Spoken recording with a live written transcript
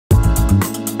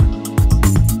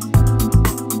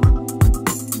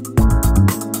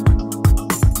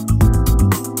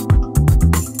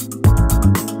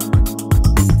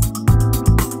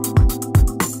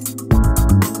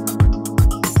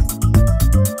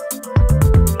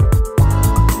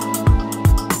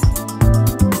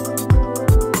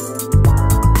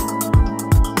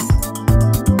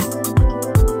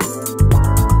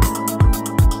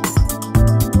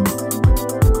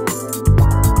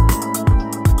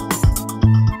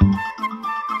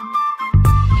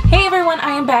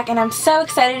Back, and I'm so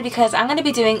excited because I'm going to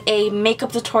be doing a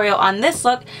makeup tutorial on this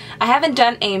look. I haven't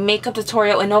done a makeup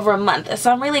tutorial in over a month,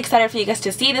 so I'm really excited for you guys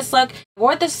to see this look. I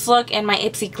wore this look in my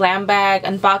Ipsy Glam Bag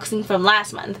unboxing from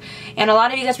last month, and a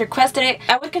lot of you guys requested it.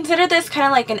 I would consider this kind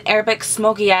of like an Arabic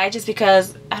smoky eye just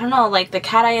because, I don't know, like the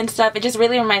cat eye and stuff, it just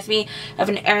really reminds me of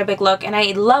an Arabic look, and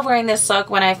I love wearing this look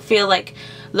when I feel like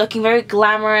looking very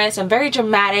glamorous and very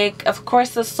dramatic. Of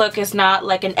course, this look is not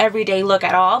like an everyday look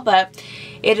at all, but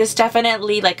it is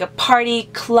definitely like a party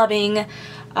clubbing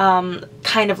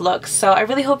kind of look. So I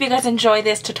really hope you guys enjoy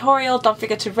this tutorial. Don't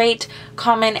forget to rate,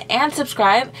 comment, and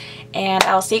subscribe, and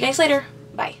I'll see you guys later.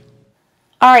 Bye.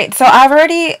 Alright, so I've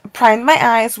already primed my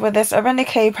eyes with this Urban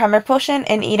Decay Primer Potion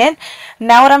in Eden.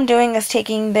 Now what I'm doing is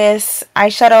taking this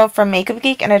eyeshadow from Makeup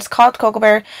Geek, and it's called Cocoa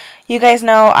Bear. You guys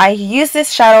know I use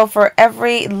this shadow for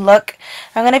every look.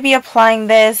 I'm going to be applying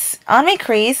this on my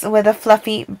crease with a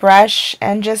fluffy brush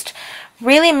and just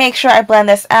really make sure I blend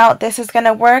this out. This is going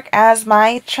to work as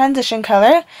my transition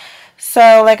color.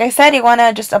 So like I said, you want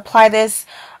to just apply this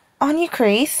on your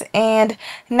crease. And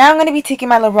now I'm going to be taking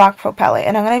my Lorac Pro palette,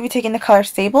 and I'm going to be taking the color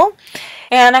Sable.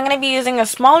 And I'm going to be using a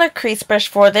smaller crease brush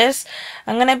for this.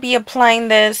 I'm going to be applying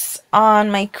this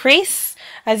on my crease,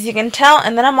 as you can tell.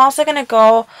 And then I'm also going to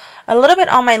go a little bit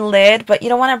on my lid, but you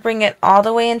don't want to bring it all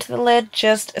the way into the lid.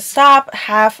 Just stop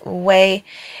halfway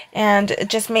and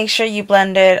just make sure you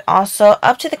blend it also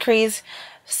up to the crease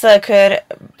so it could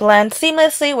blend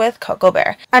seamlessly with Cocoa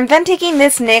Bear. I'm then taking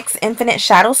this NYX Infinite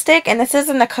Shadow Stick, and this is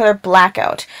in the color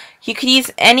Blackout. You could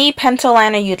use any pencil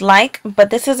liner you'd like, but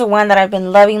this is the one that I've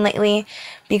been loving lately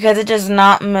because it does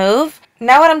not move.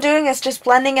 Now what I'm doing is just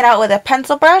blending it out with a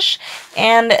pencil brush,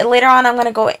 and later on I'm going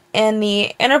to go in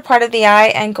the inner part of the eye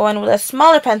and go in with a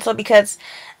smaller pencil because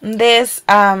this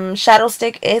shadow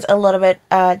stick is a little bit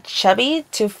chubby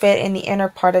to fit in the inner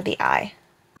part of the eye.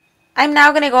 I'm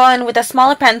now going to go in with a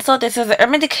smaller pencil. This is the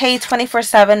Urban Decay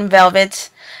 24/7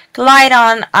 Velvet Glide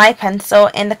On Eye Pencil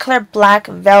in the color Black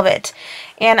Velvet.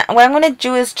 And what I'm going to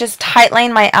do is just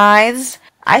tightline my eyes.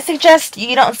 I suggest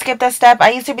you don't skip that step.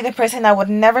 I used to be the person that would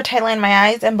never tightline my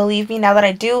eyes, and believe me, now that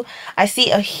I do, I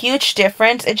see a huge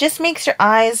difference. It just makes your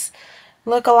eyes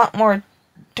look a lot more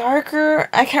darker.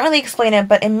 I can't really explain it,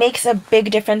 but it makes a big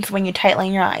difference when you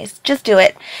tightline your eyes. Just do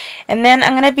it. And then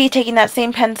I'm going to be taking that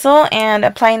same pencil and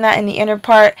applying that in the inner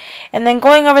part, and then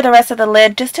going over the rest of the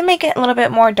lid just to make it a little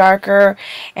bit more darker.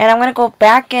 And I'm going to go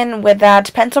back in with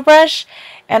that pencil brush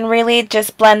and really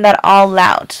just blend that all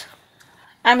out.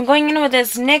 I'm going in with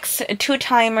this NYX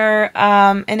 2-timer,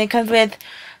 and it comes with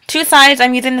two sides.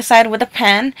 I'm using the side with a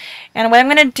pen, and what I'm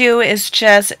going to do is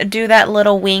just do that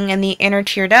little wing in the inner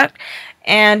tear duct.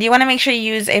 And you want to make sure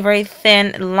you use a very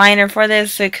thin liner for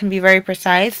this so it can be very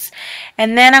precise.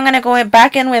 And then I'm going to go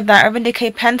back in with the Urban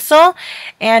Decay pencil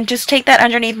and just take that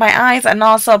underneath my eyes and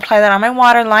also apply that on my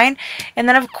waterline. And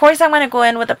then of course I'm going to go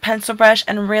in with a pencil brush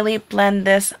and really blend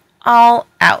this all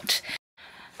out.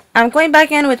 I'm going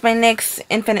back in with my NYX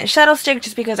Infinite Shadow Stick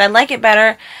just because I like it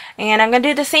better. And I'm going to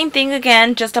do the same thing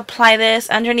again, just apply this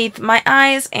underneath my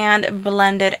eyes and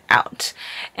blend it out.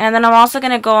 And then I'm also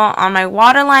going to go on my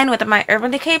waterline with my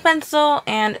Urban Decay pencil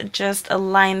and just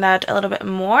align that a little bit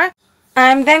more.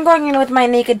 I'm then going in with my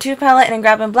Naked 2 palette and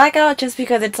grabbing Blackout just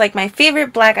because it's like my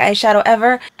favorite black eyeshadow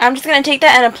ever. I'm just going to take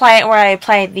that and apply it where I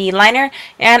applied the liner.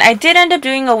 And I did end up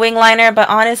doing a wing liner, but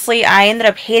honestly I ended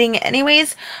up hating it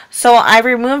anyways. So I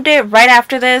removed it right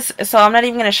after this, so I'm not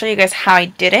even going to show you guys how I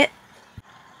did it.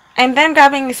 I'm then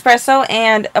grabbing Espresso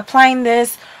and applying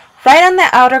this right on the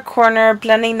outer corner,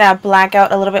 blending that black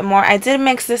out a little bit more. I did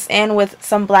mix this in with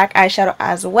some black eyeshadow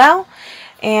as well.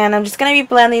 And I'm just going to be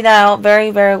blending that out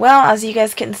very, very well, as you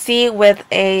guys can see, with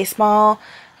a small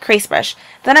crease brush.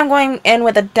 Then I'm going in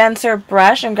with a denser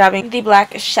brush and grabbing the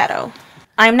black shadow.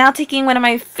 I'm now taking one of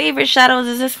my favorite shadows.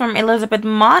 This is from Elizabeth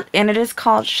Mott, and it is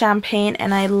called Champagne,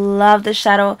 and I love this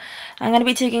shadow. I'm going to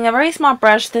be taking a very small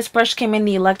brush. This brush came in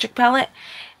the electric palette,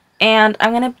 and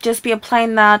I'm going to just be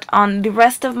applying that on the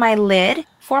rest of my lid.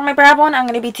 For my brow bone, I'm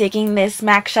going to be taking this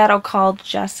MAC shadow called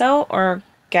Gesso,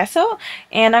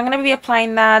 and I'm going to be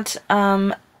applying that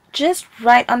just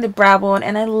right on the brow bone.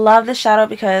 And I love this shadow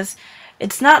because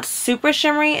It's not super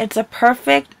shimmery. It's a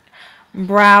perfect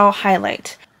brow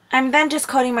highlight. I'm then just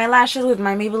coating my lashes with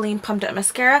my Maybelline Pumped Up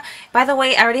Mascara. By the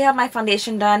way, I already have my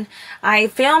foundation done. I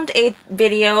filmed a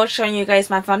video showing you guys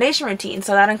my foundation routine.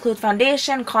 So that includes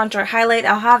foundation, contour, highlight.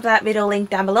 I'll have that video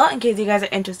linked down below in case you guys are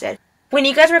interested. When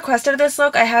you guys requested this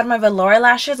look, I had my velour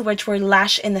lashes, which were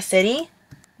Lash in the City.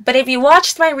 But if you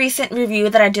watched my recent review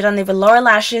that I did on the velour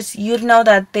lashes, you'd know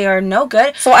that they are no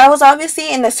good. So I was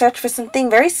obviously in the search for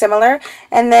something very similar.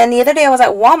 And then the other day I was at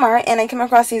Walmart and I came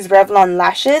across these Revlon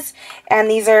lashes. And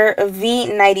these are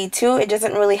V92. It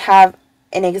doesn't really have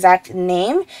an exact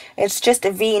name. It's just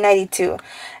a V92.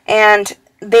 And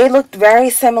they looked very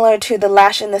similar to the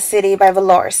Lash in the City by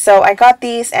Velour. So I got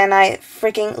these and I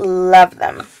freaking love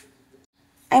them.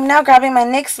 I'm now grabbing my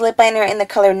NYX lip liner in the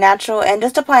color Natural and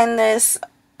just applying this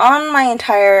on my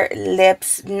entire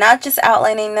lips, not just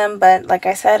outlining them, but like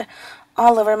I said,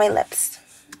 all over my lips.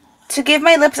 To give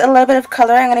my lips a little bit of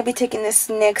color, I'm going to be taking this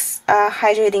NYX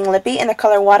Hydrating Lippy in the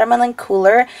color Watermelon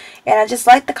Cooler, and I just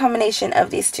like the combination of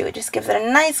these two. It just gives it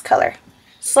a nice color.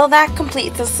 So that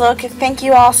completes this look. Thank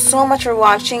you all so much for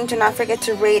watching. Do not forget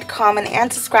to rate, comment,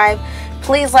 and subscribe.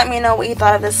 Please let me know what you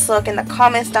thought of this look in the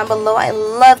comments down below. I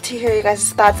love to hear you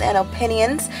guys' thoughts and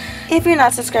opinions. If you're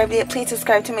not subscribed yet, please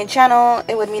subscribe to my channel.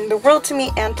 It would mean the world to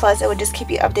me, and plus it would just keep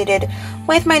you updated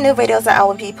with my new videos that I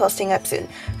will be posting up soon.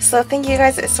 So thank you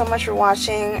guys so much for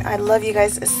watching. I love you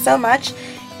guys so much,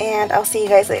 and I'll see you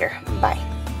guys later. Bye.